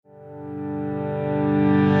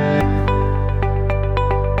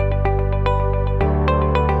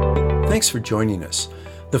Thanks for joining us.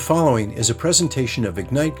 The following is a presentation of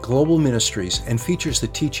Ignite Global Ministries and features the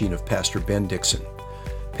teaching of Pastor Ben Dixon.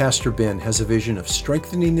 Pastor Ben has a vision of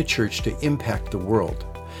strengthening the church to impact the world.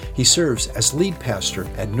 He serves as lead pastor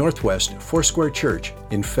at Northwest Foursquare Church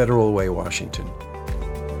in Federal Way, Washington.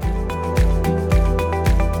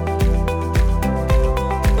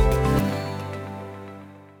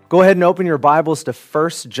 Go ahead and open your Bibles to 1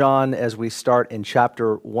 John as we start in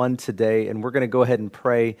chapter 1 today, and we're going to go ahead and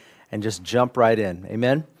pray and just jump right in.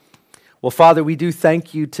 Amen? Well, Father, we do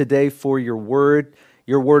thank you today for your word.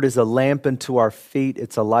 Your word is a lamp unto our feet.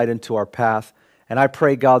 It's a light unto our path. And I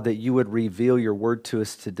pray, God, that you would reveal your word to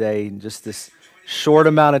us today. In just this short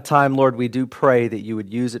amount of time, Lord, we do pray that you would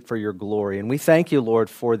use it for your glory. And we thank you, Lord,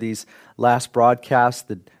 for these last broadcasts,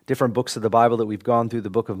 the different books of the Bible that we've gone through, the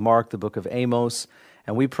book of Mark, the book of Amos.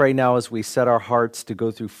 And we pray now as we set our hearts to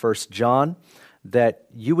go through 1 John, that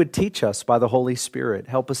you would teach us by the Holy Spirit.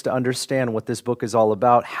 Help us to understand what this book is all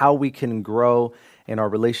about, how we can grow in our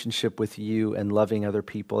relationship with you and loving other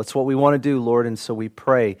people. It's what we want to do, Lord, and so we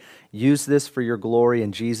pray. Use this for your glory.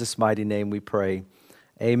 In Jesus' mighty name we pray.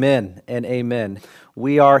 Amen and amen.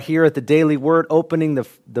 We are here at the Daily Word opening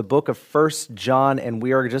the book of 1 John, and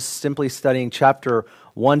we are just simply studying chapter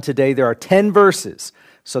 1 today. There are 10 verses,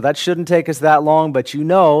 so that shouldn't take us that long, but you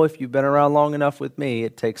know, if you've been around long enough with me,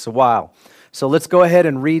 it takes a while. So let's go ahead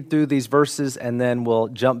and read through these verses, and then we'll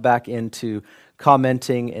jump back into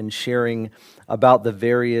commenting and sharing about the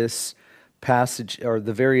various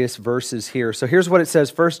verses here. So here's what it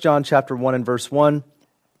says, 1 John chapter 1 and verse 1.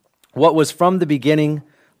 What was from the beginning,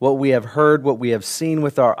 what we have heard, what we have seen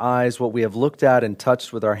with our eyes, what we have looked at and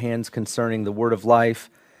touched with our hands concerning the word of life.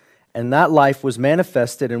 And that life was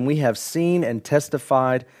manifested, and we have seen and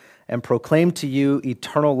testified and proclaimed to you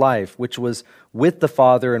eternal life, which was with the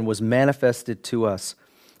Father and was manifested to us.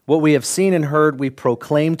 What we have seen and heard we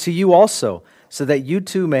proclaim to you also, so that you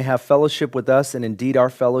too may have fellowship with us, and indeed our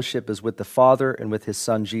fellowship is with the Father and with his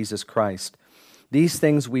Son Jesus Christ. These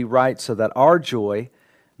things we write so that our joy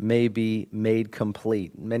may be made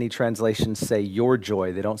complete. Many translations say your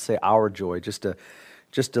joy. They don't say our joy. Just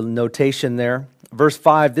a notation there. Verse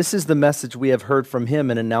 5, this is the message we have heard from him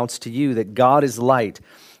and announced to you, that God is light,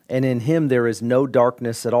 and in him there is no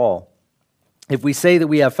darkness at all. If we say that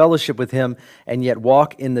we have fellowship with him and yet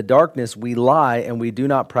walk in the darkness, we lie and we do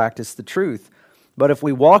not practice the truth. But if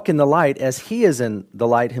we walk in the light as he is in the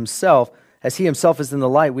light himself, as he himself is in the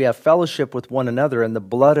light, we have fellowship with one another, and the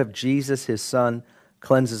blood of Jesus, his Son,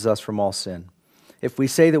 cleanses us from all sin. If we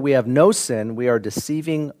say that we have no sin, we are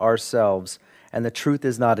deceiving ourselves, and the truth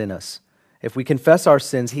is not in us. If we confess our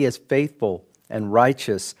sins, he is faithful and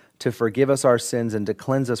righteous to forgive us our sins and to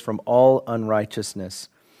cleanse us from all unrighteousness.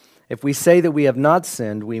 If we say that we have not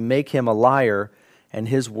sinned, we make him a liar, and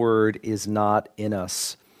his word is not in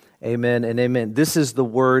us. Amen and amen. This is the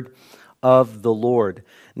word of the Lord.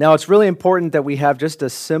 Now, it's really important that we have just a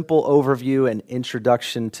simple overview and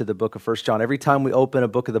introduction to the book of 1 John. Every time we open a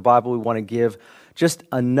book of the Bible, we want to give just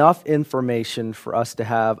enough information for us to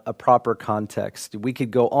have a proper context. We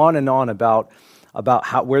could go on and on about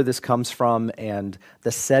where this comes from and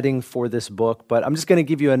the setting for this book, but I'm just going to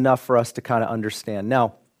give you enough for us to kind of understand.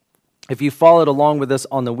 Now, if you followed along with us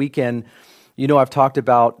on the weekend, you know I've talked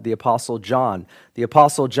about the Apostle John. The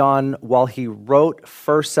Apostle John, while he wrote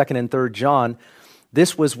 1st, 2nd, and 3rd John,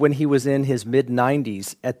 this was when he was in his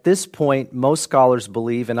mid-90s. At this point, most scholars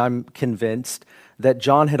believe, and I'm convinced, that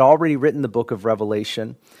John had already written the book of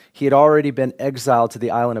Revelation. He had already been exiled to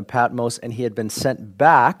the island of Patmos, and he had been sent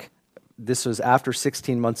back. This was after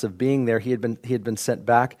 16 months of being there. He had been sent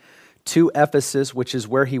back to Ephesus, which is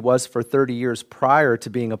where he was for 30 years prior to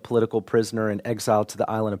being a political prisoner and exiled to the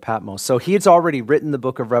island of Patmos. So he had already written the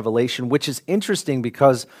book of Revelation, which is interesting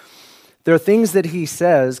because there are things that he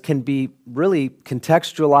says can be really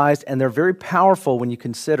contextualized, and they're very powerful when you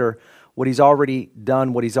consider what he's already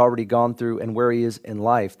done, what he's already gone through, and where he is in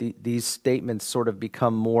life. These statements sort of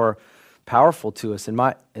become more powerful to us. In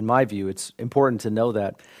my view, it's important to know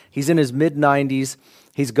that. He's in his mid-90s.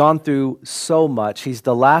 He's gone through so much. He's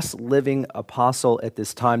the last living apostle at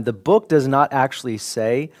this time. The book does not actually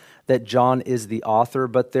say that John is the author,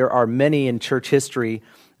 but there are many in church history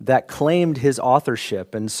that claimed his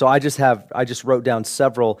authorship. And so I just wrote down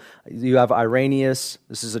several. You have Irenaeus,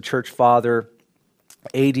 this is a church father,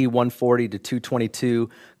 AD 140 to 222,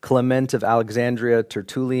 Clement of Alexandria,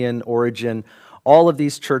 Tertullian, Origen. All of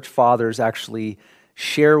these church fathers actually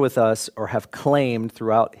share with us or have claimed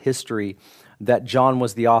throughout history that John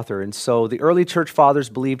was the author. And so the early church fathers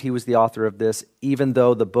believed he was the author of this, even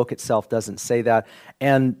though the book itself doesn't say that.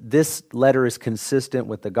 And this letter is consistent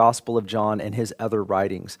with the Gospel of John and his other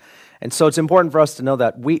writings. And so it's important for us to know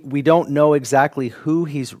that we don't know exactly who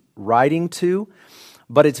he's writing to,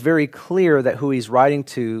 but it's very clear that who he's writing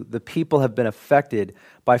to, the people have been affected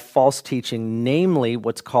by false teaching, namely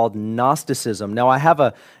what's called Gnosticism. Now, I have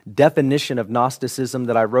a definition of Gnosticism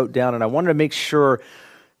that I wrote down, and I wanted to make sure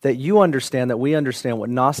that you understand, that we understand what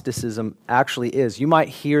Gnosticism actually is. You might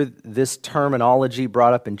hear this terminology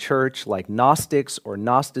brought up in church, like Gnostics or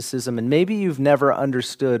Gnosticism, and maybe you've never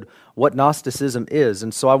understood what Gnosticism is.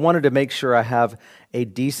 And so I wanted to make sure I have a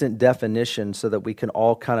decent definition so that we can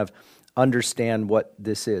all kind of understand what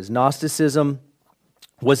this is. Gnosticism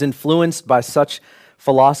was influenced by such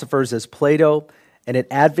philosophers as Plato, and it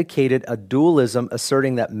advocated a dualism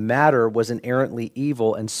asserting that matter was inherently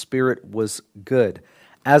evil and spirit was good.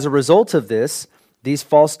 As a result of this, these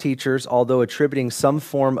false teachers, although attributing some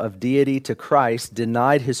form of deity to Christ,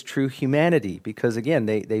 denied his true humanity because, again,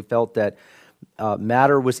 they felt that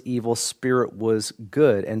matter was evil, spirit was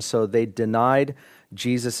good, and so they denied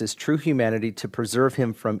Jesus' true humanity to preserve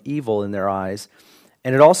him from evil in their eyes.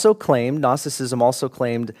 And it also claimed, Gnosticism also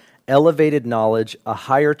claimed, elevated knowledge, a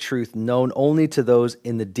higher truth known only to those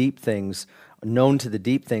in the deep things, known to the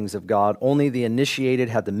deep things of God. Only the initiated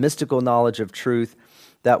had the mystical knowledge of truth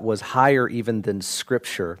that was higher even than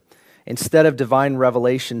Scripture. Instead of divine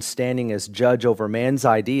revelation standing as judge over man's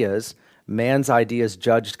ideas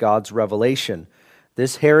judged God's revelation.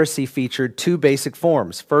 This heresy featured two basic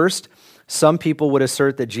forms. First, some people would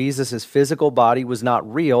assert that Jesus' physical body was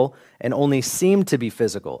not real and only seemed to be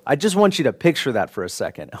physical. I just want you to picture that for a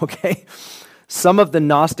second, okay? Some of the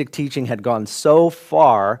Gnostic teaching had gone so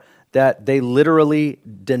far that they literally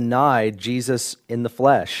denied Jesus in the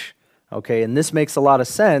flesh. Okay, and this makes a lot of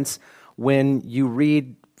sense when you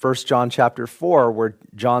read 1 John chapter 4, where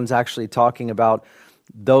John's actually talking about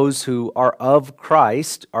those who are of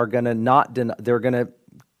Christ are going to they're going to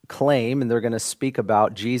claim and they're going to speak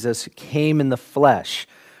about Jesus came in the flesh,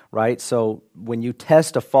 right? So when you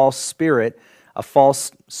test a false spirit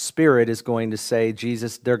is going to say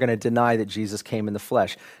Jesus, they're going to deny that Jesus came in the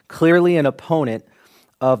flesh. Clearly an opponent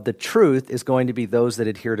of the truth is going to be those that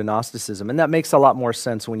adhere to Gnosticism. And that makes a lot more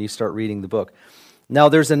sense when you start reading the book. Now,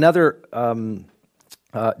 there's another,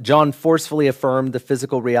 John forcefully affirmed the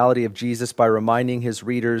physical reality of Jesus by reminding his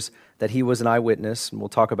readers that he was an eyewitness, and we'll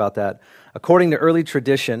talk about that. According to early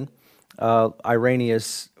tradition,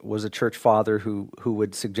 Irenaeus was a church father who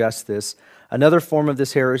would suggest this. Another form of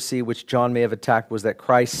this heresy, which John may have attacked, was that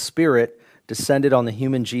Christ's Spirit descended on the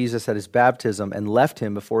human Jesus at his baptism and left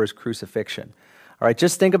him before his crucifixion. All right,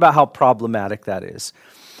 just think about how problematic that is.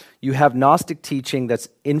 You have Gnostic teaching that's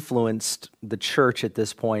influenced the church at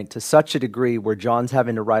this point to such a degree where John's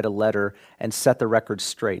having to write a letter and set the record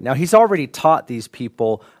straight. Now, he's already taught these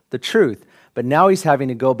people the truth, but now he's having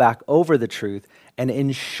to go back over the truth and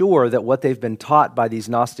ensure that what they've been taught by these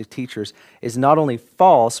Gnostic teachers is not only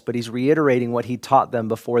false, but he's reiterating what he taught them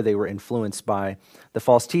before they were influenced by the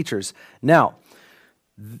false teachers. Now,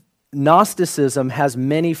 Gnosticism has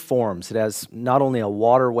many forms. It has not only a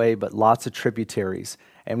waterway, but lots of tributaries.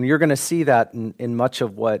 And you're going to see that in much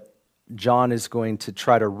of what John is going to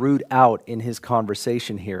try to root out in his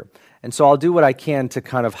conversation here. And so I'll do what I can to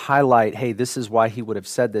kind of highlight, hey, this is why he would have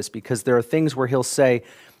said this, because there are things where he'll say,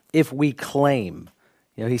 if we claim,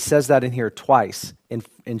 he says that in here twice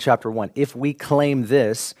in chapter 1. If we claim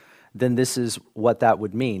this, then this is what that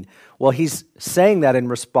would mean. Well, he's saying that in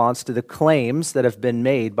response to the claims that have been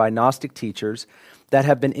made by Gnostic teachers that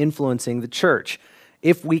have been influencing the church.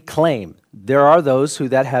 If we claim, there are those who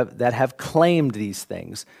that have claimed these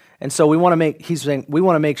things. And so he's saying we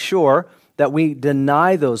want to make sure that we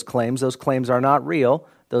deny those claims. Those claims are not real.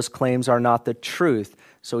 Those claims are not the truth.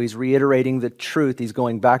 So he's reiterating the truth. He's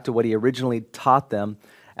going back to what he originally taught them.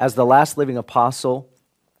 As the last living apostle,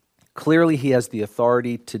 clearly he has the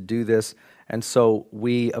authority to do this, and so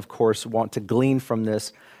we, of course, want to glean from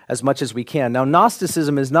this as much as we can. Now,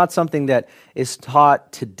 Gnosticism is not something that is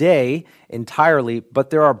taught today entirely, but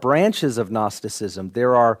there are branches of Gnosticism.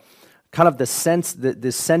 There are kind of the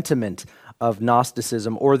sentiment of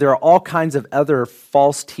Gnosticism, or there are all kinds of other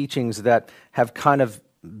false teachings that have kind of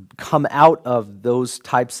come out of those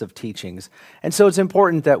types of teachings. And so it's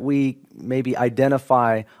important that we maybe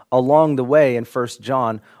identify along the way in 1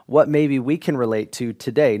 John what maybe we can relate to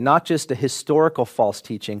today, not just a historical false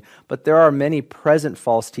teaching, but there are many present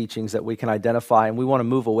false teachings that we can identify and we want to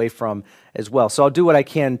move away from as well. So I'll do what I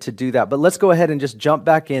can to do that. But let's go ahead and just jump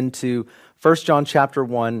back into 1 John chapter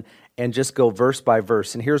 1 and just go verse by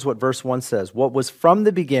verse. And here's what verse 1 says. What was from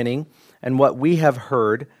the beginning and what we have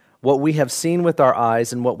heard, what we have seen with our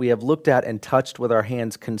eyes, and what we have looked at and touched with our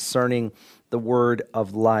hands concerning the word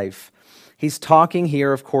of life. He's talking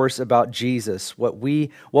here, of course, about Jesus. What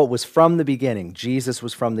was from the beginning. Jesus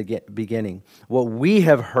was from the beginning. What we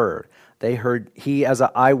have heard. They heard he, as an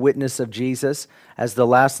eyewitness of Jesus, as the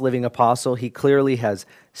last living apostle, he clearly has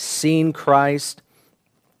seen Christ.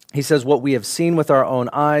 He says, what we have seen with our own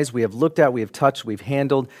eyes, we have looked at, we have touched, we've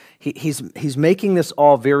handled. He's making this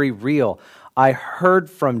all very real. I heard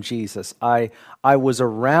from Jesus. I was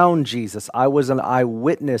around Jesus. I was an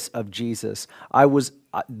eyewitness of Jesus.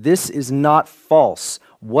 This is not false.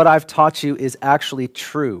 What I've taught you is actually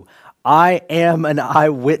true. I am an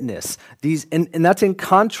eyewitness. And that's in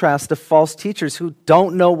contrast to false teachers who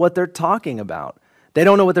don't know what they're talking about. They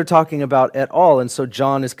don't know what they're talking about at all. And so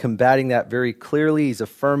John is combating that very clearly. He's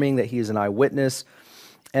affirming that he is an eyewitness.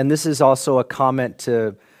 And this is also a comment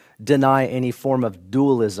to deny any form of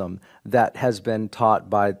dualism that has been taught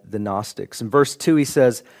by the Gnostics. In verse 2, he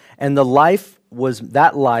says, and the life,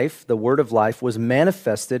 the word of life, was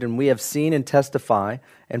manifested, and we have seen and testify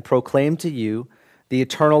and proclaim to you the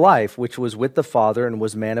eternal life, which was with the Father and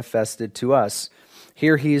was manifested to us.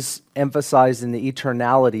 Here he's emphasizing the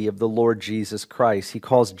eternality of the Lord Jesus Christ. He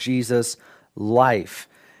calls Jesus life.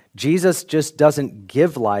 Jesus just doesn't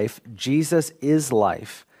give life. Jesus is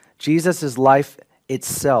life. Jesus is life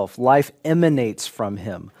itself. Life emanates from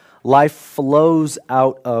him. Life flows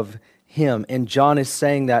out of him. And John is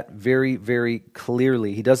saying that very, very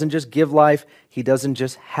clearly. He doesn't just give life. He doesn't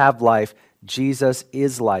just have life. Jesus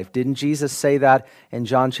is life. Didn't Jesus say that in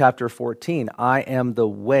John chapter 14? I am the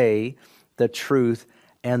way, the truth,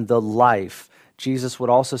 and the life. Jesus would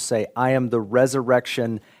also say, I am the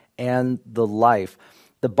resurrection and the life.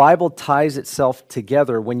 The Bible ties itself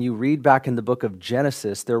together. When you read back in the book of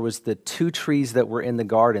Genesis, there was the two trees that were in the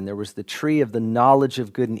garden. There was the tree of the knowledge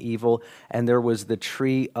of good and evil, and there was the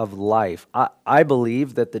tree of life. I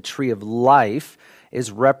believe that the tree of life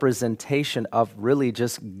is representation of really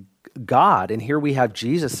just God. And here we have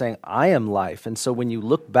Jesus saying, I am life. And so when you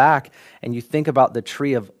look back and you think about the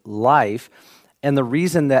tree of life, and the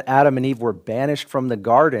reason that Adam and Eve were banished from the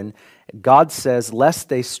garden, God says, lest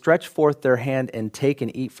they stretch forth their hand and take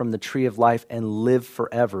and eat from the tree of life and live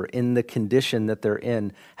forever in the condition that they're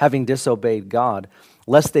in, having disobeyed God,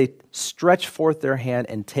 lest they stretch forth their hand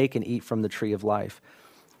and take and eat from the tree of life.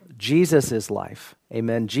 Jesus is life.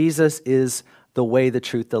 Amen. Jesus is the way, the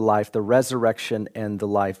truth, the life, the resurrection, and the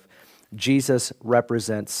life. Jesus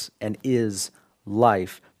represents and is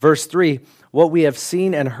life. Verse 3, what we have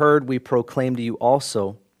seen and heard we proclaim to you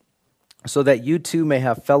also, so that you too may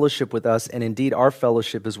have fellowship with us, and indeed our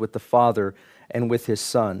fellowship is with the Father and with his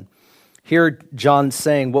Son. Here John's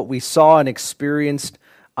saying, what we saw and experienced,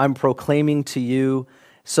 I'm proclaiming to you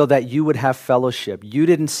so that you would have fellowship. You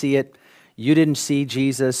didn't see it. You didn't see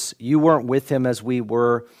Jesus. You weren't with him as we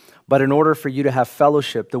were. But in order for you to have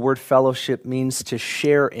fellowship, the word fellowship means to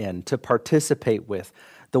share in, to participate with.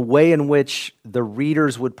 The way in which the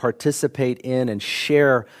readers would participate in and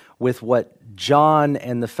share with what John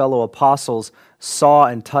and the fellow apostles saw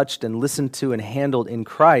and touched and listened to and handled in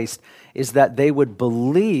Christ is that they would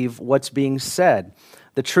believe what's being said.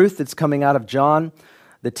 The truth that's coming out of John,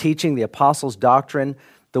 the teaching, the apostles' doctrine,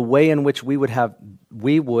 the way in which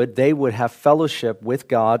they would have fellowship with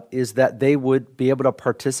God is that they would be able to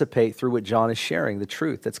participate through what John is sharing, the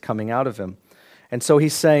truth that's coming out of him. And so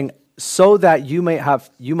he's saying, so that you might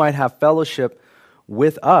have fellowship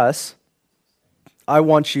with us, I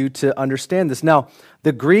want you to understand this. Now,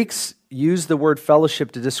 the Greeks use the word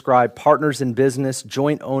fellowship to describe partners in business,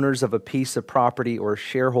 joint owners of a piece of property, or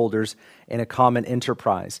shareholders in a common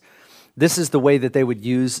enterprise. This is the way that they would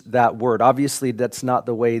use that word. Obviously, that's not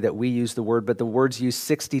the way that we use the word, but the word's used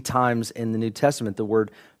 60 times in the New Testament, the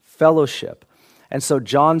word fellowship. And so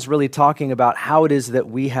John's really talking about how it is that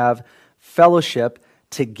we have fellowship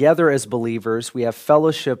together as believers. We have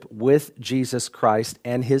fellowship with Jesus Christ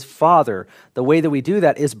and his Father. The way that we do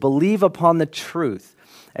that is believe upon the truth.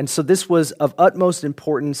 And so this was of utmost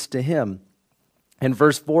importance to him. In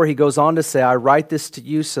verse 4, he goes on to say, I write this to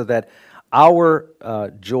you so that our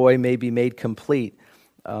joy may be made complete.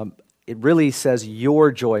 It really says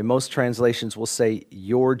your joy. Most translations will say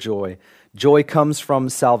your joy. Joy comes from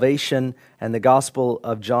salvation, and the Gospel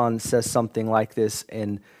of John says something like this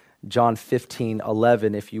in John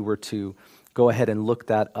 15:11, if you were to go ahead and look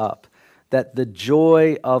that up. that the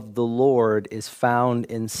joy of the Lord is found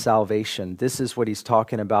in salvation. This is what he's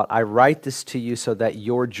talking about. I write this to you so that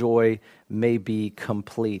your joy may be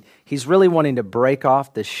complete. He's really wanting to break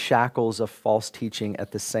off the shackles of false teaching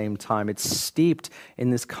at the same time. It's steeped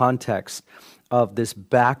in this context of this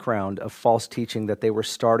background of false teaching that they were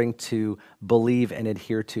starting to believe and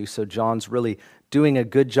adhere to. So John's really doing a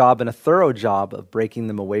good job and a thorough job of breaking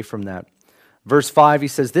them away from that. Verse 5, he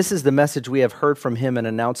says, "This is the message we have heard from him and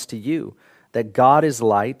announced to you, that God is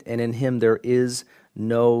light, and in him there is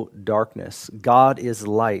no darkness." God is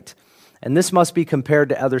light. And this must be compared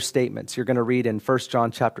to other statements. You're going to read in 1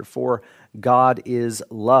 John chapter 4, God is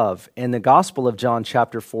love. In the Gospel of John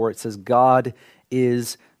chapter 4, it says, God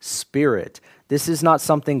is spirit. This is not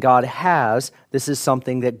something God has. This is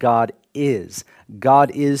something that God is.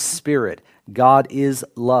 God is spirit. God is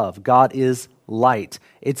love. God is light.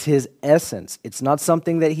 It's his essence. It's not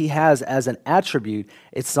something that he has as an attribute.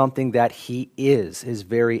 It's something that he is, his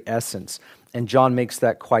very essence. And John makes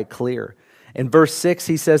that quite clear. In verse 6,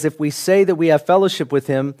 he says, "If we say that we have fellowship with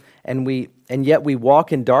him and yet we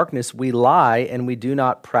walk in darkness, we lie and we do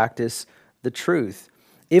not practice the truth."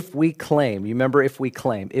 If we claim, you remember if we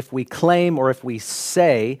claim or if we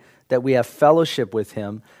say that we have fellowship with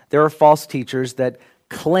him, there are false teachers that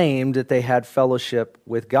claimed that they had fellowship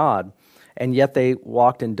with God, and yet they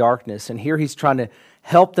walked in darkness. And here he's trying to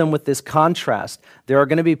help them with this contrast. There are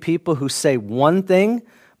going to be people who say one thing,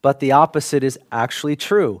 but the opposite is actually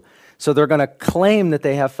true. So they're going to claim that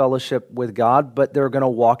they have fellowship with God, but they're going to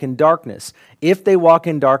walk in darkness. If they walk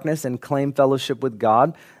in darkness and claim fellowship with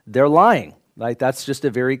God, they're lying. Like, that's just a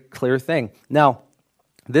very clear thing. Now,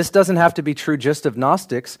 this doesn't have to be true just of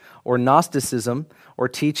Gnostics or Gnosticism or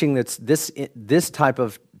teaching that's this type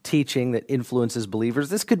of teaching that influences believers.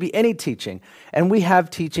 This could be any teaching. And we have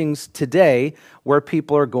teachings today where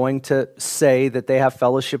people are going to say that they have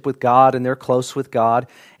fellowship with God and they're close with God.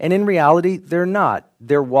 And in reality, they're not.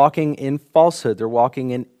 They're walking in falsehood. They're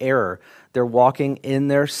walking in error. They're walking in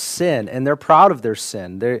their sin. And they're proud of their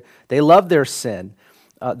sin. They love their sin.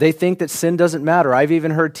 They think that sin doesn't matter. I've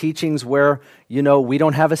even heard teachings where, we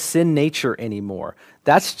don't have a sin nature anymore.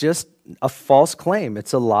 That's just a false claim.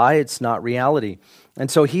 It's a lie. It's not reality. And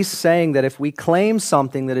so he's saying that if we claim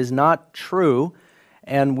something that is not true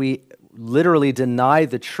and we literally deny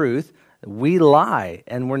the truth, we lie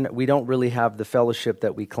and we don't really have the fellowship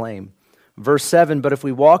that we claim. Verse 7, "But if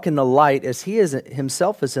we walk in the light as he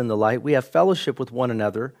himself is in the light, we have fellowship with one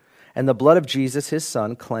another, and the blood of Jesus, his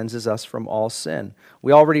son, cleanses us from all sin."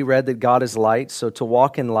 We already read that God is light, so to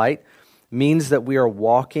walk in light means that we are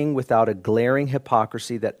walking without a glaring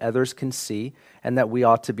hypocrisy that others can see and that we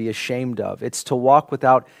ought to be ashamed of. It's to walk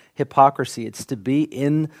without hypocrisy. It's to be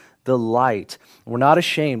in the light. We're not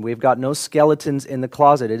ashamed. We've got no skeletons in the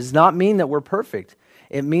closet. It does not mean that we're perfect.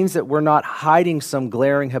 It means that we're not hiding some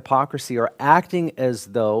glaring hypocrisy or acting as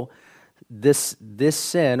though this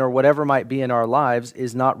sin or whatever might be in our lives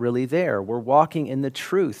is not really there. We're walking in the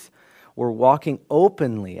truth. We're walking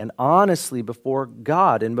openly and honestly before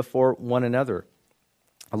God and before one another.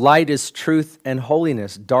 Light is truth and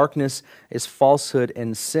holiness. Darkness is falsehood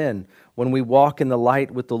and sin. When we walk in the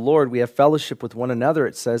light with the Lord, we have fellowship with one another,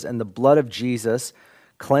 it says, and the blood of Jesus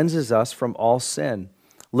cleanses us from all sin.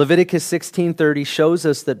 Leviticus 16:30 shows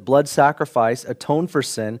us that blood sacrifice atoned for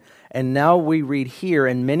sin, and now we read here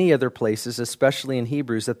and many other places, especially in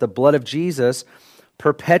Hebrews, that the blood of Jesus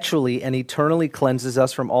perpetually and eternally cleanses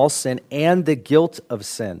us from all sin and the guilt of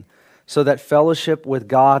sin, so that fellowship with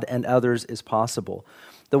God and others is possible.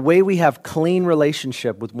 The way we have clean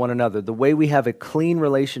relationship with one another, the way we have a clean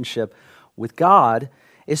relationship with God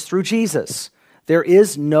is through Jesus. There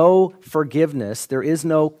is no forgiveness, there is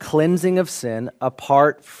no cleansing of sin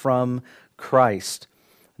apart from Christ.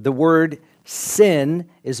 The word sin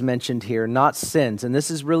is mentioned here, not sins. And this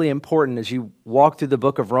is really important. As you walk through the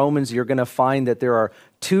book of Romans, you're going to find that there are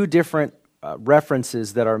two different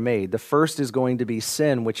references that are made. The first is going to be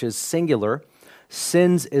sin, which is singular.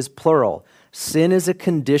 Sins is plural. Sin is a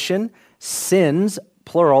condition. Sins,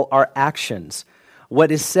 plural, are actions.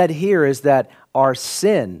 What is said here is that our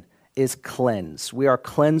sin is cleansed. We are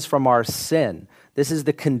cleansed from our sin. This is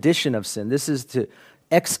the condition of sin. This is to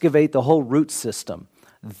excavate the whole root system.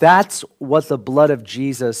 That's what the blood of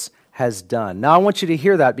Jesus has done. Now I want you to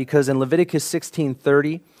hear that, because in Leviticus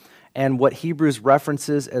 16:30 and what Hebrews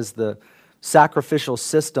references as the sacrificial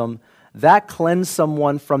system, that cleansed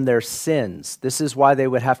someone from their sins. This is why they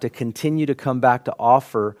would have to continue to come back to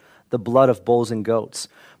offer the blood of bulls and goats.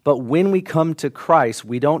 But when we come to Christ,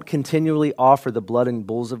 we don't continually offer the blood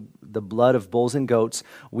the blood of bulls and goats.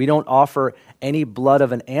 We don't offer any blood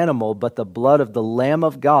of an animal, but the blood of the Lamb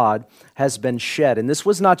of God has been shed. And this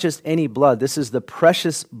was not just any blood. This is the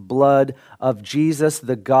precious blood of Jesus,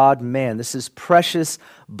 the God-man. This is precious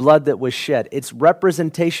blood that was shed. It's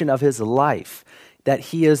representation of his life, that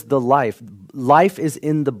he is the life. Life is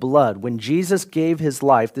in the blood. When Jesus gave his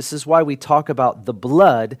life, this is why we talk about the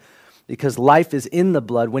blood, because life is in the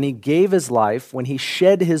blood. When he gave his life, when he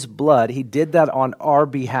shed his blood, he did that on our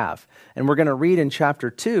behalf. And we're going to read in chapter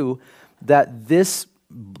 2 that this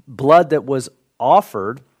blood that was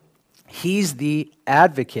offered, he's the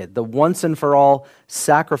advocate, the once and for all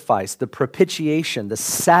sacrifice, the propitiation, the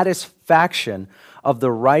satisfaction of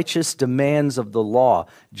the righteous demands of the law.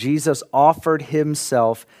 Jesus offered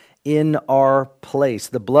himself in our place.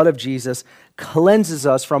 The blood of Jesus cleanses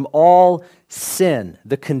us from all sin,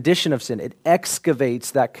 the condition of sin. It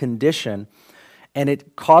excavates that condition, and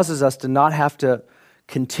it causes us to not have to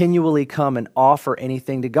continually come and offer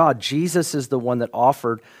anything to God. Jesus is the one that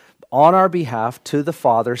offered on our behalf to the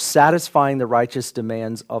Father, satisfying the righteous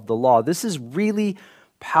demands of the law. This is really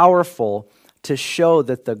powerful to show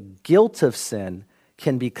that the guilt of sin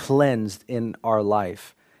can be cleansed in our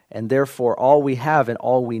life. And therefore, all we have and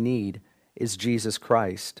all we need is Jesus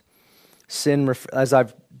Christ. Sin, as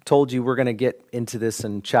I've told you, we're going to get into this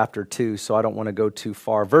in chapter 2, so I don't want to go too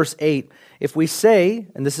far. Verse 8, if we say,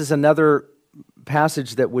 and this is another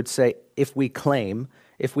passage that would say, if we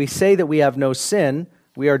say that we have no sin,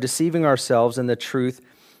 we are deceiving ourselves and the truth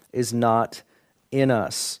is not in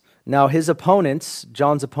us. Now, his opponents,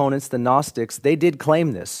 John's opponents, the Gnostics, they did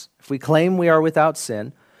claim this. If we claim we are without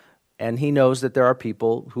sin, and he knows that there are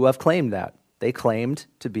people who have claimed that. They claimed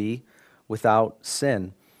to be without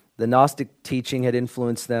sin. The Gnostic teaching had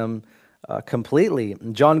influenced them completely.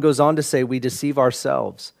 And John goes on to say, we deceive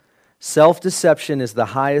ourselves. Self-deception is the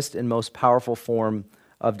highest and most powerful form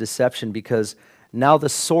of deception because now the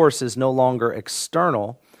source is no longer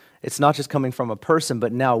external. It's not just coming from a person,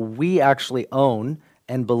 but now we actually own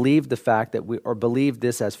and believe the fact that believe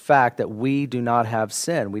this as fact that we do not have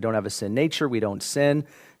sin. We don't have a sin nature. We don't sin.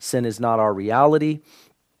 Sin is not our reality.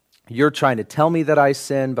 You're trying to tell me that I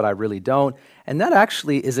sin, but I really don't. And that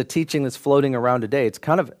actually is a teaching that's floating around today. It's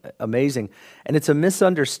kind of amazing. And it's a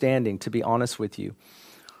misunderstanding, to be honest with you.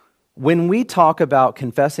 When we talk about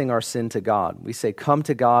confessing our sin to God, we say, come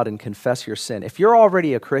to God and confess your sin. If you're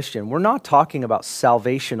already a Christian, we're not talking about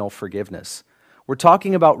salvational forgiveness. We're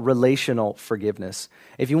talking about relational forgiveness.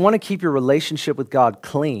 If you want to keep your relationship with God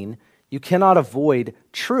clean, you cannot avoid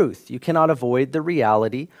truth. You cannot avoid the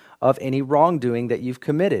reality of any wrongdoing that you've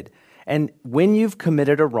committed. And when you've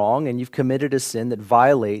committed a wrong and you've committed a sin that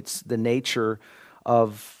violates the nature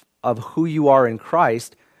of who you are in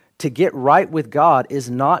Christ, to get right with God is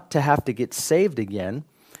not to have to get saved again.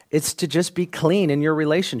 It's to just be clean in your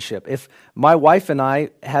relationship. If my wife and I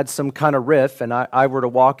had some kind of riff and I were to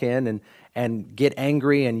walk in and get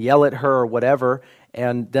angry and yell at her or whatever,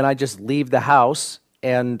 and then I just leave the house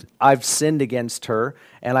and I've sinned against her,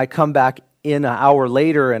 and I come back in an hour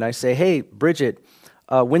later and I say, hey, Bridget,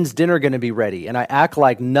 when's dinner going to be ready? And I act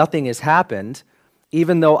like nothing has happened,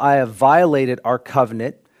 even though I have violated our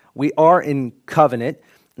covenant. We are in covenant,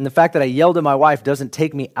 and the fact that I yelled at my wife doesn't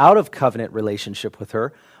take me out of covenant relationship with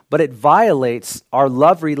her, but it violates our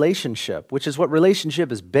love relationship, which is what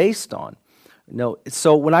relationship is based on.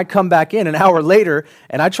 So when I come back in an hour later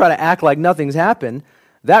and I try to act like nothing's happened,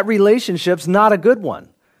 that relationship's not a good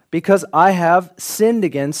one because I have sinned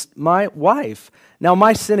against my wife. Now,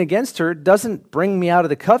 my sin against her doesn't bring me out of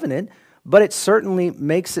the covenant, but it certainly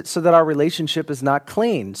makes it so that our relationship is not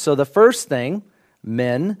clean. So the first thing,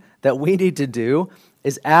 men, that we need to do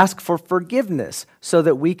is ask for forgiveness so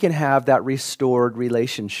that we can have that restored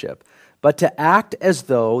relationship. But to act as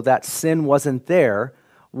though that sin wasn't there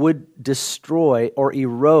would destroy or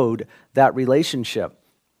erode that relationship.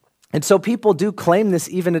 And so people do claim this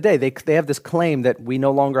even today. They have this claim that we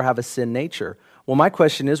no longer have a sin nature. Well, my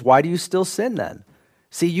question is, why do you still sin then?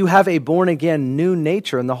 See, you have a born-again new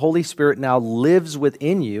nature, and the Holy Spirit now lives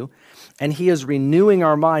within you, and He is renewing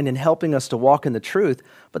our mind and helping us to walk in the truth.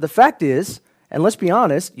 But the fact is, and let's be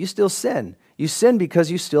honest, you still sin. You sin because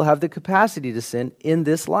you still have the capacity to sin in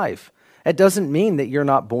this life. It doesn't mean that you're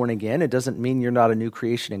not born again. It doesn't mean you're not a new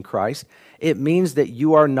creation in Christ. It means that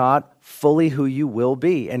you are not fully who you will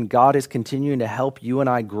be, and God is continuing to help you and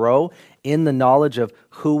I grow in the knowledge of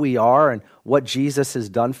who we are and what Jesus has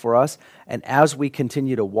done for us. And as we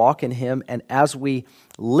continue to walk in Him, and as we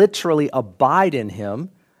literally abide in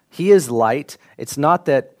Him, He is light. It's not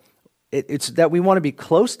that it's that we want to be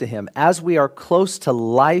close to Him. As we are close to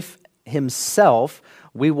life Himself,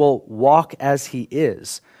 we will walk as He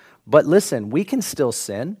is. But listen, we can still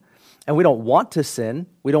sin. and we don't want to sin.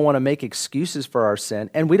 We don't want to make excuses for our sin,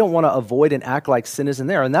 and we don't want to avoid and act like sin isn't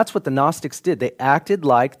there. And that's what the Gnostics did. They acted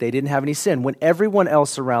like they didn't have any sin when everyone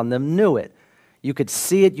else around them knew it. You could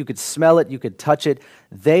see it, you could smell it, you could touch it.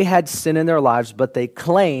 They had sin in their lives, but they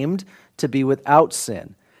claimed to be without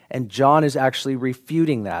sin. And John is actually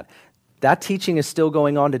refuting that. That teaching is still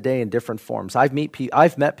going on today in different forms. I've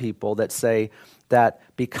met people that say that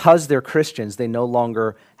because they're Christians, they no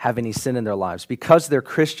longer have any sin in their lives. Because they're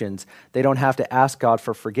Christians, they don't have to ask God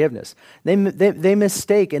for forgiveness. They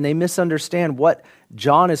mistake and they misunderstand what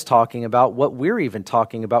John is talking about, what we're even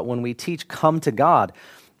talking about when we teach come to God.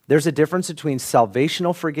 There's a difference between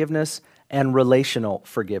salvational forgiveness and relational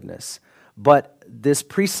forgiveness. But this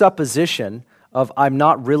presupposition of I'm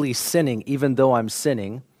not really sinning even though I'm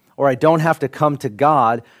sinning, or I don't have to come to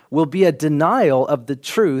God, will be a denial of the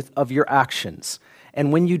truth of your actions.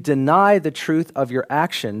 And when you deny the truth of your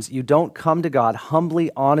actions, you don't come to God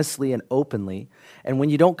humbly, honestly, and openly. And when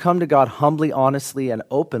you don't come to God humbly, honestly, and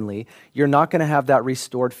openly, you're not going to have that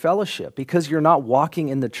restored fellowship because you're not walking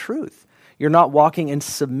in the truth. You're not walking in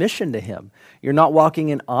submission to Him. You're not walking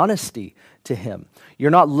in honesty to Him. You're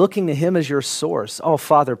not looking to Him as your source. Oh,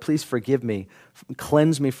 Father, please forgive me.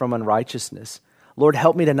 Cleanse me from unrighteousness. Lord,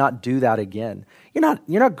 help me to not do that again. You're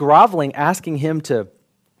not groveling, asking Him to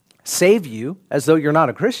save you as though you're not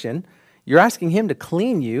a Christian. You're asking Him to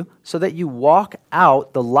clean you so that you walk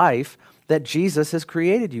out the life that Jesus has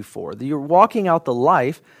created you for. That you're walking out the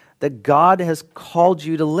life that God has called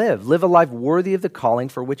you to live. Live a life worthy of the calling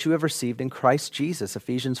for which you have received in Christ Jesus,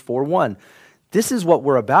 Ephesians 4:1. This is what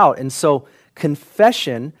we're about. And so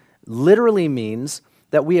confession literally means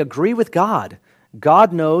that we agree with God.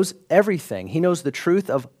 God knows everything. He knows the truth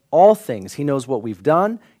of all things. He knows what we've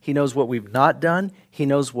done. He knows what we've not done. He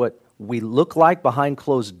knows what we look like behind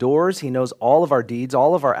closed doors. He knows all of our deeds,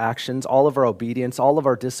 all of our actions, all of our obedience, all of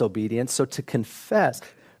our disobedience. So to confess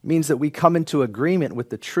means that we come into agreement with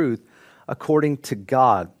the truth according to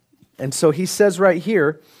God. And so he says right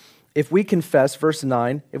here, if we confess, verse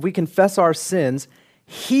 9, if we confess our sins,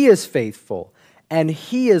 He is faithful and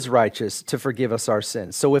He is righteous to forgive us our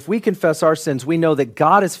sins. So if we confess our sins, we know that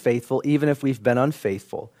God is faithful even if we've been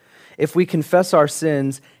unfaithful. If we confess our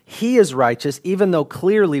sins, He is righteous even though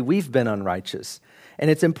clearly we've been unrighteous. And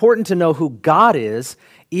it's important to know who God is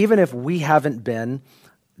even if we haven't been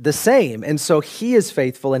the same. And so He is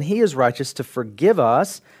faithful and He is righteous to forgive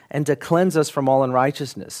us and to cleanse us from all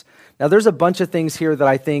unrighteousness. Now, there's a bunch of things here that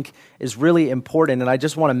I think is really important, and I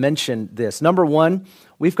just want to mention this. Number one,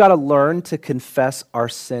 we've got to learn to confess our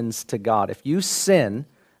sins to God. If you sin,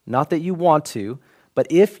 not that you want to, but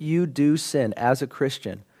if you do sin as a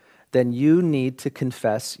Christian, then you need to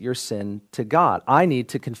confess your sin to God. I need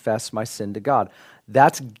to confess my sin to God.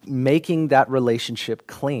 That's making that relationship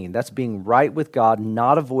clean. That's being right with God,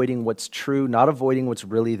 not avoiding what's true, not avoiding what's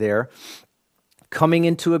really there, coming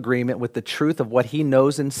into agreement with the truth of what He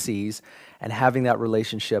knows and sees, and having that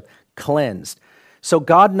relationship cleansed. So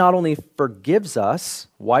God not only forgives us,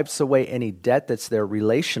 wipes away any debt that's there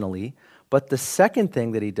relationally, but the second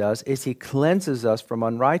thing that He does is He cleanses us from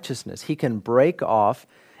unrighteousness. He can break off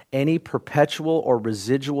any perpetual or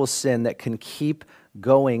residual sin that can keep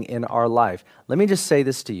going in our life. Let me just say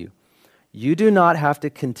this to you. You do not have to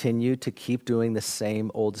continue to keep doing the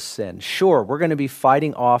same old sin. Sure, we're going to be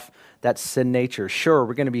fighting off that sin nature. Sure,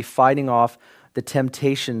 we're going to be fighting off the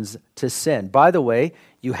temptations to sin. By the way,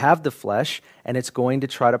 you have the flesh, and it's going to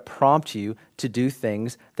try to prompt you to do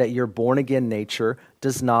things that your born-again nature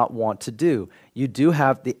does not want to do. You do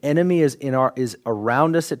have, the enemy is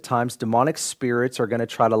around us at times. Demonic spirits are going to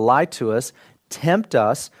try to lie to us, tempt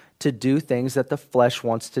us to do things that the flesh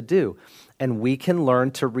wants to do. And we can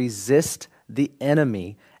learn to resist the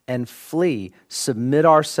enemy and flee, submit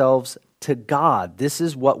ourselves to God. This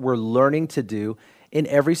is what we're learning to do in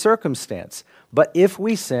every circumstance. But if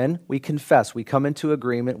we sin, we confess. We come into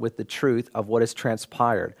agreement with the truth of what has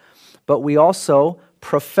transpired. But we also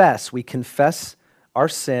profess. We confess our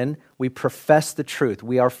sin. We profess the truth.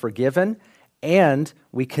 We are forgiven, and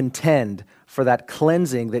we contend for that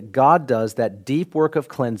cleansing that God does, that deep work of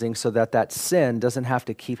cleansing, so that that sin doesn't have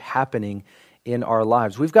to keep happening in our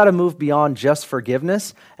lives. We've got to move beyond just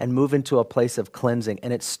forgiveness and move into a place of cleansing,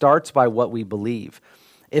 and it starts by what we believe.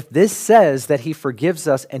 If this says that He forgives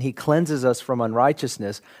us and He cleanses us from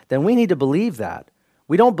unrighteousness, then we need to believe that.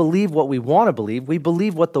 We don't believe what we want to believe. We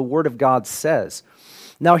believe what the Word of God says.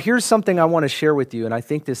 Now, here's something I want to share with you, and I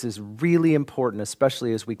think this is really important,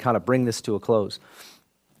 especially as we kind of bring this to a close.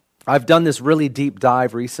 I've done this really deep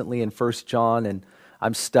dive recently in 1 John, and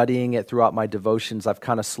I'm studying it throughout my devotions. I've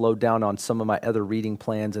kind of slowed down on some of my other reading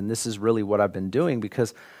plans, and this is really what I've been doing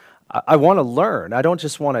because I want to learn. I don't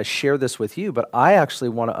just want to share this with you, but I actually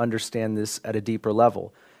want to understand this at a deeper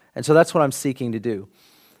level. And so that's what I'm seeking to do.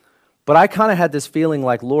 But I kind of had this feeling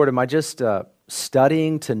like, Lord, am I just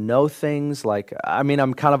studying to know things? Like, I mean,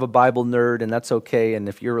 I'm kind of a Bible nerd, and that's okay. And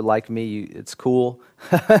if you're like me, it's cool.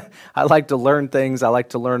 I like to learn things. I like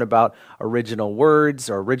to learn about original words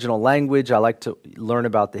or original language. I like to learn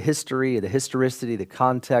about the history, the historicity, the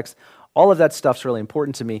context. All of that stuff's really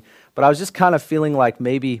important to me. But I was just kind of feeling like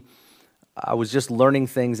maybe I was just learning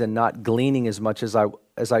things and not gleaning as much as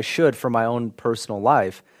I should for my own personal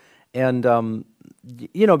life. And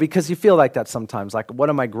because you feel like that sometimes, like, what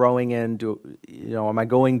am I growing in? Am I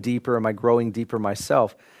going deeper? Am I growing deeper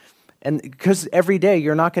myself? And because every day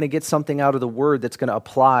you're not going to get something out of the Word that's going to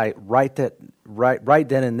apply right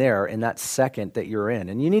then and there in that second that you're in.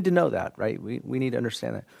 And you need to know that, right? We need to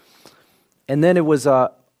understand that. And then it was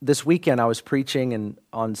this weekend I was preaching, and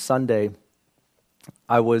on Sunday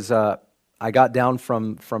I got down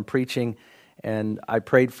from preaching, and I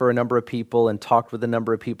prayed for a number of people and talked with a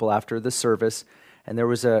number of people after the service. And there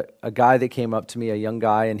was a guy that came up to me, a young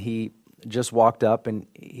guy, and he just walked up and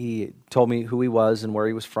he told me who he was and where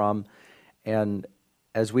he was from. And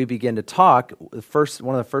as we began to talk, one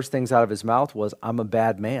of the first things out of his mouth was, "I'm a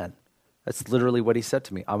bad man." That's literally what he said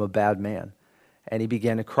to me. "I'm a bad man." And he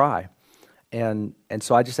began to cry. And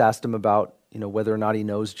so I just asked him about, whether or not he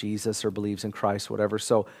knows Jesus or believes in Christ, whatever.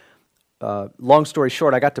 So long story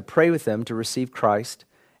short, I got to pray with him to receive Christ,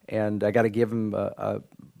 and I got to give him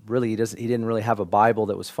he didn't really have a Bible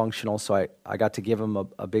that was functional, so I got to give him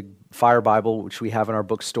a big Fire Bible, which we have in our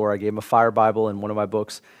bookstore. I gave him a Fire Bible and one of my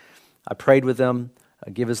books. I prayed with him,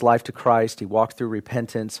 give his life to Christ. He walked through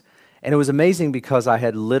repentance. And it was amazing because I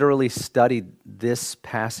had literally studied this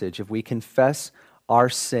passage. If we confess our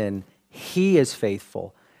sin, He is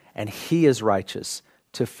faithful and He is righteous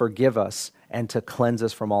to forgive us and to cleanse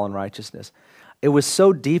us from all unrighteousness. It was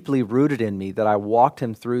so deeply rooted in me that I walked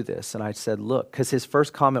him through this, and I said, look, because his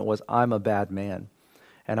first comment was, "I'm a bad man."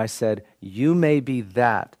 And I said, "You may be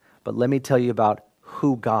that, but let me tell you about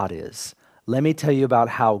who God is. Let me tell you about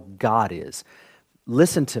how God is.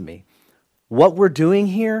 Listen to me. What we're doing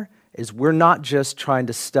here is we're not just trying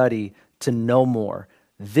to study to know more.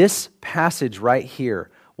 This passage right here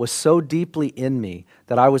was so deeply in me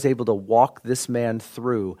that I was able to walk this man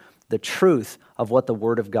through the truth of what the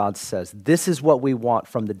Word of God says. This is what we want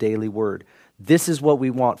from the daily Word. This is what we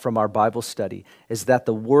want from our Bible study, is that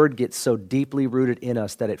the Word gets so deeply rooted in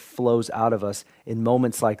us that it flows out of us in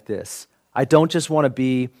moments like this. I don't just want to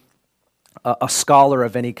be a scholar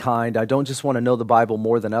of any kind. I don't just want to know the Bible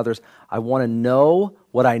more than others. I want to know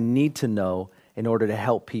what I need to know in order to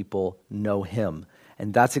help people know Him.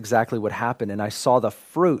 And that's exactly what happened. And I saw the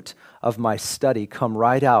fruit of my study come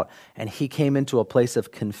right out. And he came into a place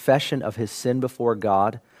of confession of his sin before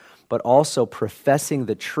God, but also professing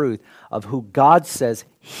the truth of who God says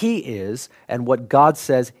He is and what God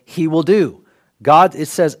says He will do. It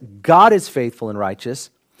says God is faithful and righteous,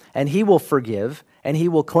 and He will forgive, and He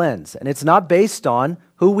will cleanse. And it's not based on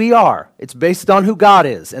who we are. It's based on who God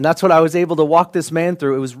is. And that's what I was able to walk this man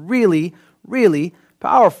through. It was really, really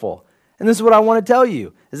powerful. And this is what I want to tell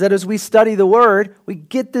you, is that as we study the Word, we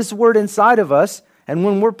get this Word inside of us, and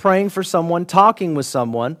when we're praying for someone, talking with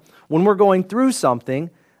someone, when we're going through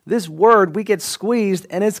something, this Word, we get squeezed,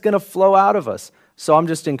 and it's going to flow out of us. So I'm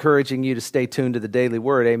just encouraging you to stay tuned to the daily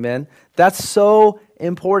Word, amen? That's so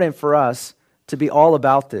important for us to be all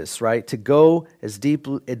about this, right? To go as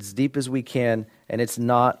deep as we can, and it's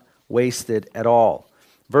not wasted at all.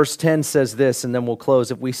 Verse 10 says this, and then we'll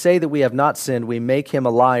close. "If we say that we have not sinned, we make Him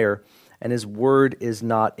a liar, and His word is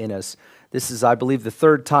not in us." This is, I believe, the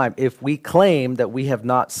third time. If we claim that we have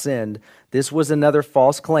not sinned, this was another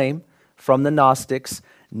false claim from the Gnostics.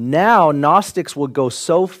 Now, Gnostics will go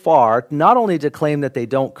so far, not only to claim that they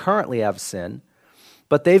don't currently have sin,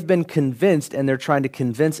 but they've been convinced, and they're trying to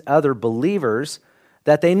convince other believers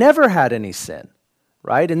that they never had any sin,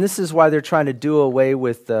 right? And this is why they're trying to do away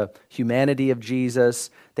with the humanity of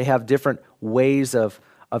Jesus. They have different ways of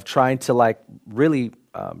trying to really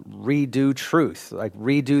redo truth,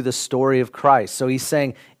 redo the story of Christ. So he's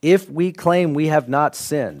saying, if we claim we have not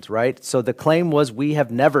sinned, right? So the claim was we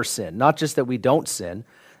have never sinned, not just that we don't sin.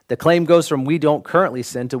 The claim goes from we don't currently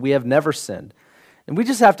sin to we have never sinned. And we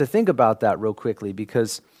just have to think about that real quickly,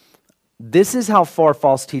 because this is how far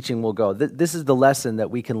false teaching will go. This is the lesson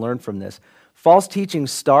that we can learn from this. False teaching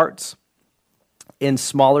starts in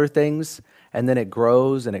smaller things, and then it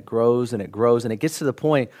grows and it grows and it grows, and it gets to the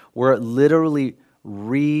point where it literally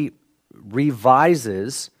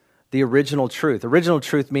revises the original truth. Original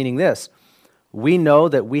truth meaning this: We know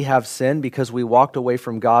that we have sinned because we walked away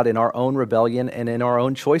from God in our own rebellion and in our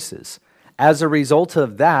own choices. As a result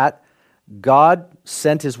of that, God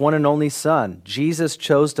sent his one and only Son. Jesus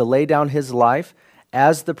chose to lay down his life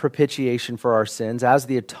as the propitiation for our sins, as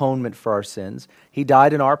the atonement for our sins. He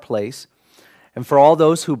died in our place. And for all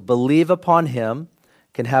those who believe upon him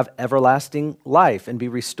can have everlasting life and be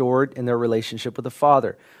restored in their relationship with the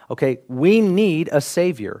Father. Okay, we need a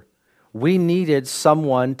Savior. We needed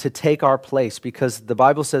someone to take our place because the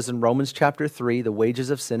Bible says in Romans chapter 3, the wages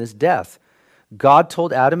of sin is death. God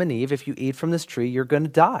told Adam and Eve, if you eat from this tree, you're going to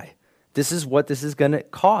die. This is what this is going to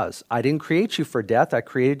cause. I didn't create you for death. I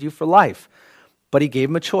created you for life. But he gave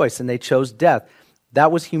them a choice, and they chose death.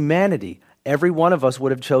 That was humanity. Every one of us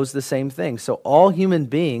would have chose the same thing. So all human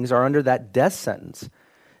beings are under that death sentence.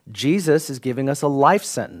 Jesus is giving us a life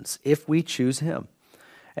sentence if we choose him.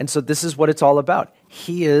 And so this is what it's all about.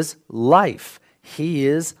 He is life. He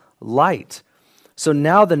is light. So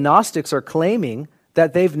now the Gnostics are claiming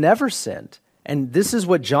that they've never sinned. And this is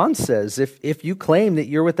what John says. If you claim that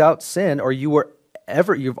you're without sin, or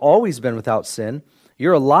you've always been without sin,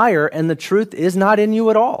 you're a liar, and the truth is not in you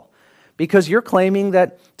at all. Because you're claiming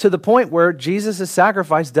that to the point where Jesus'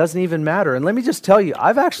 sacrifice doesn't even matter. And let me just tell you,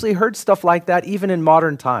 I've actually heard stuff like that even in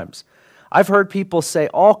modern times. I've heard people say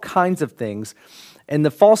all kinds of things, and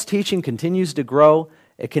the false teaching continues to grow.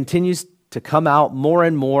 It continues to come out more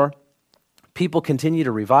and more. People continue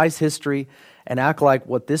to revise history and act like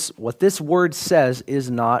what this word says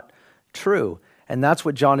is not true. And that's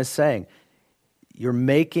what John is saying. You're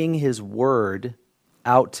making his word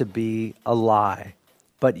out to be a lie,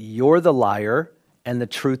 but you're the liar and the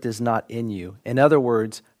truth is not in you. In other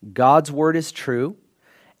words, God's word is true.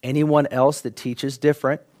 Anyone else that teaches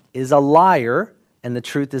different is a liar and the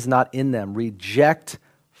truth is not in them. Reject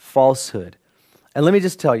falsehood. And let me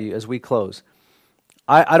just tell you as we close,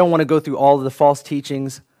 I don't want to go through all of the false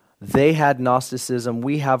teachings. They had Gnosticism.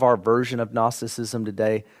 We have our version of Gnosticism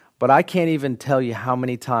today. But I can't even tell you how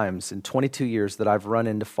many times in 22 years that I've run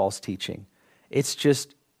into false teaching. It's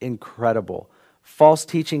just incredible. False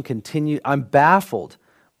teaching continues. I'm baffled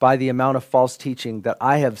by the amount of false teaching that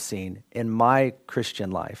I have seen in my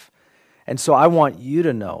Christian life. And so I want you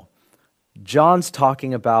to know, John's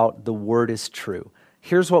talking about the word is true.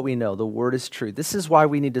 Here's what we know. The word is true. This is why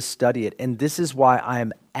we need to study it. And this is why I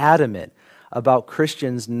am adamant about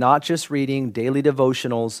Christians not just reading daily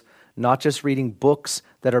devotionals, not just reading books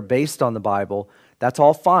that are based on the Bible. That's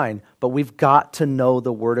all fine, but we've got to know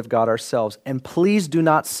the Word of God ourselves. And please do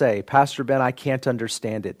not say, Pastor Ben, I can't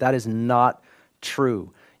understand it. That is not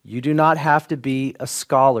true. You do not have to be a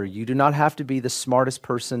scholar. You do not have to be the smartest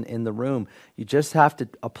person in the room. You just have to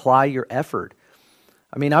apply your effort.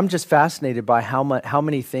 I mean, I'm just fascinated by how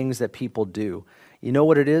many things that people do. You know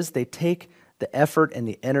what it is? They take the effort and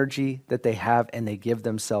the energy that they have and they give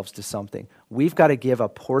themselves to something. We've got to give a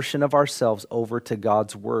portion of ourselves over to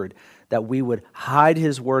God's word, that we would hide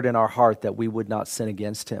his word in our heart, that we would not sin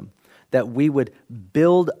against him, that we would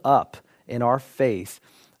build up in our faith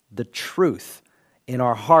the truth in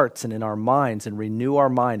our hearts and in our minds and renew our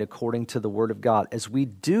mind according to the word of God. As we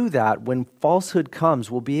do that, when falsehood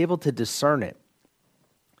comes, we'll be able to discern it.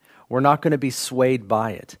 We're not going to be swayed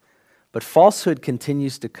by it. But falsehood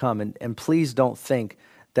continues to come, and please don't think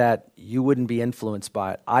that you wouldn't be influenced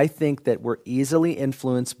by it. I think that we're easily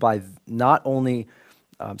influenced by not only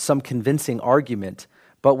some convincing argument,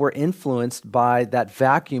 but we're influenced by that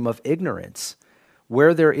vacuum of ignorance.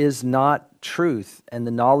 Where there is not truth and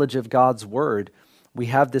the knowledge of God's word, we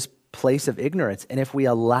have this place of ignorance. And if we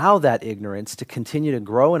allow that ignorance to continue to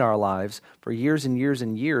grow in our lives for years and years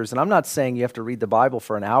and years, and I'm not saying you have to read the Bible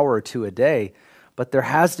for an hour or two a day, but there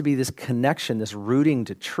has to be this connection, this rooting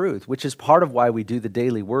to truth, which is part of why we do the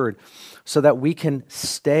daily word, so that we can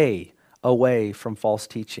stay away from false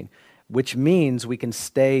teaching, which means we can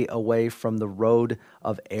stay away from the road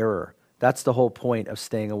of error. That's the whole point of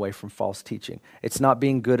staying away from false teaching. It's not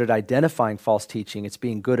being good at identifying false teaching. It's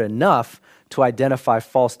being good enough to identify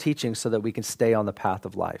false teaching so that we can stay on the path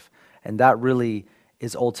of life. And that really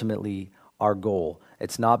is ultimately our goal.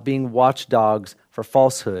 It's not being watchdogs for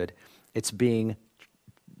falsehood. It's being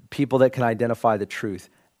people that can identify the truth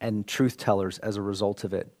and truth tellers as a result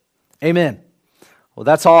of it. Amen. Well,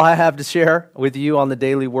 that's all I have to share with you on the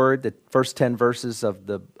daily word, the first 10 verses of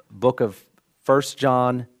the book of 1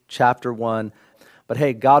 John chapter 1. But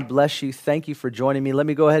hey, God bless you. Thank you for joining me. Let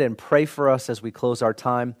me go ahead and pray for us as we close our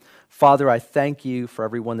time. Father, I thank you for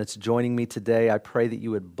everyone that's joining me today. I pray that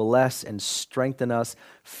you would bless and strengthen us,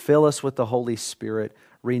 fill us with the Holy Spirit,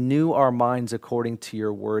 renew our minds according to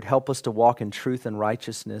your word. Help us to walk in truth and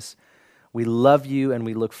righteousness. We love you, and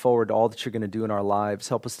we look forward to all that you're going to do in our lives.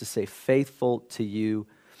 Help us to stay faithful to you.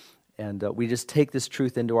 And we just take this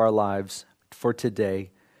truth into our lives for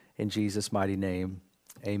today. In Jesus' mighty name,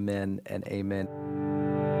 amen and amen.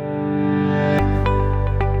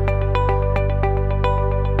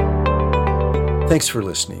 Thanks for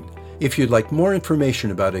listening. If you'd like more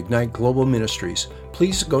information about Ignite Global Ministries,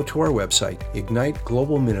 please go to our website,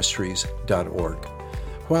 igniteglobalministries.org.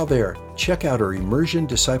 While there, check out our Immersion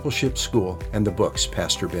Discipleship School and the books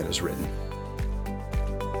Pastor Ben has written.